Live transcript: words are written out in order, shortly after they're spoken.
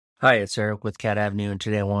Hi, it's Eric with CAD Avenue, and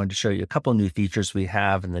today I wanted to show you a couple new features we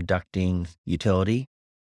have in the ducting utility.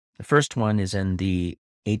 The first one is in the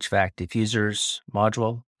HVAC diffusers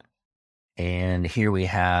module, and here we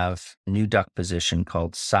have a new duct position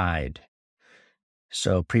called side.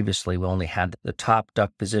 So previously we only had the top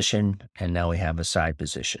duct position, and now we have a side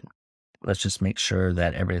position. Let's just make sure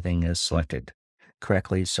that everything is selected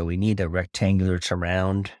correctly. So we need a rectangular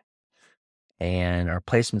surround, and our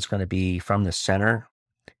placement's going to be from the center.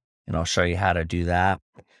 And I'll show you how to do that.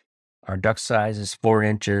 Our duct size is 4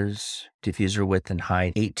 inches, diffuser width and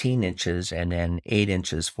height 18 inches, and then 8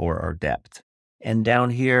 inches for our depth. And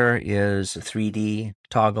down here is a 3D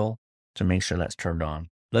toggle to make sure that's turned on.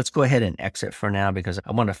 Let's go ahead and exit for now because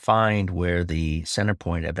I want to find where the center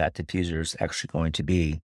point of that diffuser is actually going to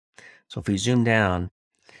be. So if we zoom down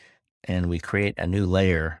and we create a new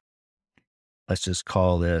layer, let's just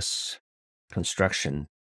call this construction.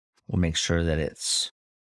 We'll make sure that it's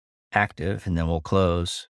active, and then we'll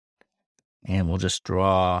close, and we'll just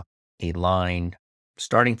draw a line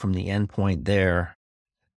starting from the end point there,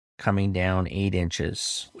 coming down 8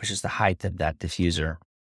 inches, which is the height of that diffuser,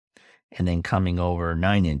 and then coming over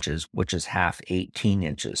 9 inches, which is half 18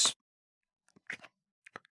 inches.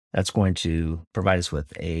 That's going to provide us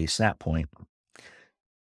with a snap point.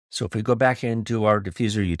 So if we go back into our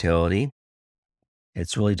diffuser utility,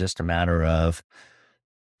 it's really just a matter of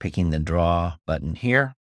picking the draw button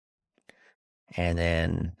here, and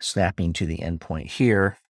then snapping to the endpoint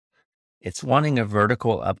here. It's wanting a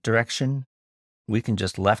vertical up direction. We can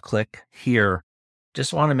just left click here.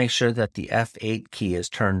 Just want to make sure that the F8 key is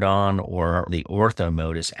turned on or the ortho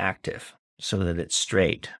mode is active so that it's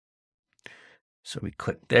straight. So we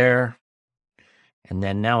click there, and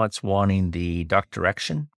then now it's wanting the duct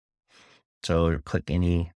direction. So click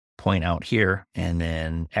any point out here and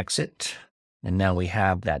then exit. And now we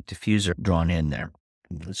have that diffuser drawn in there.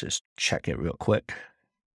 Let's just check it real quick.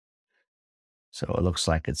 So it looks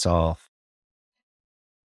like it's all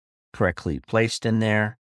correctly placed in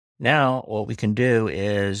there. Now what we can do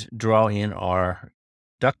is draw in our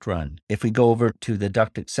duct run. If we go over to the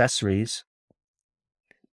duct accessories,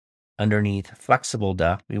 underneath flexible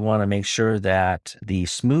duct, we want to make sure that the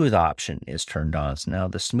smooth option is turned on. So now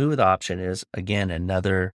the smooth option is, again,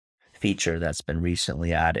 another feature that's been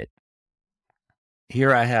recently added.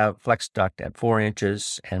 Here I have flex duct at 4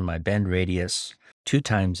 inches and my bend radius 2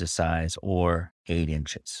 times the size, or 8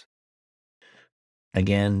 inches.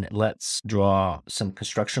 Again, let's draw some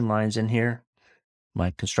construction lines in here.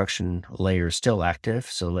 My construction layer is still active,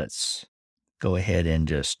 so let's go ahead and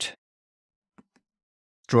just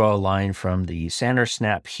draw a line from the center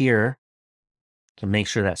snap here to make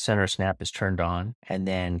sure that center snap is turned on, and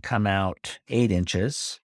then come out 8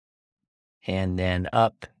 inches and then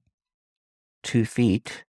up 2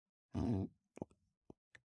 feet,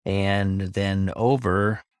 and then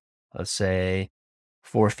over, let's say,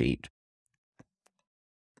 4 feet.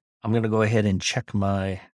 I'm going to go ahead and check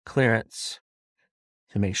my clearance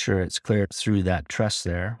to make sure it's clear through that truss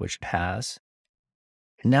there, which it has.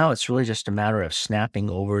 And now it's really just a matter of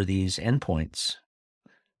snapping over these endpoints.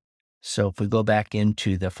 So if we go back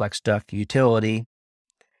into the flex duct utility,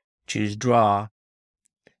 choose draw,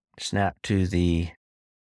 snap to the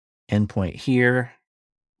endpoint here,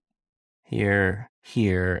 here,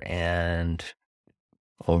 here, and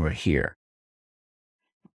over here.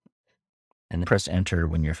 And press enter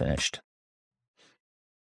when you're finished.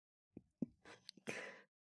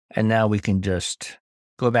 And now we can just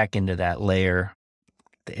go back into that layer,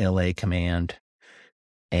 the LA command,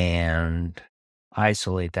 and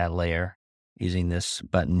isolate that layer using this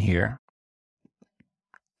button here.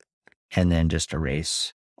 And then just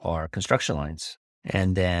erase our construction lines.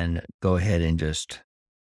 And then go ahead and just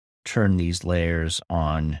turn these layers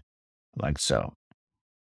on like so.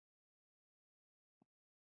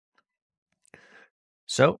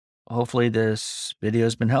 So hopefully this video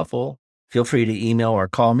has been helpful. Feel free to email or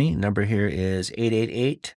call me. The number here is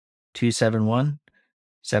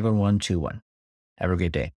 888-271-7121. Have a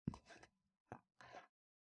great day.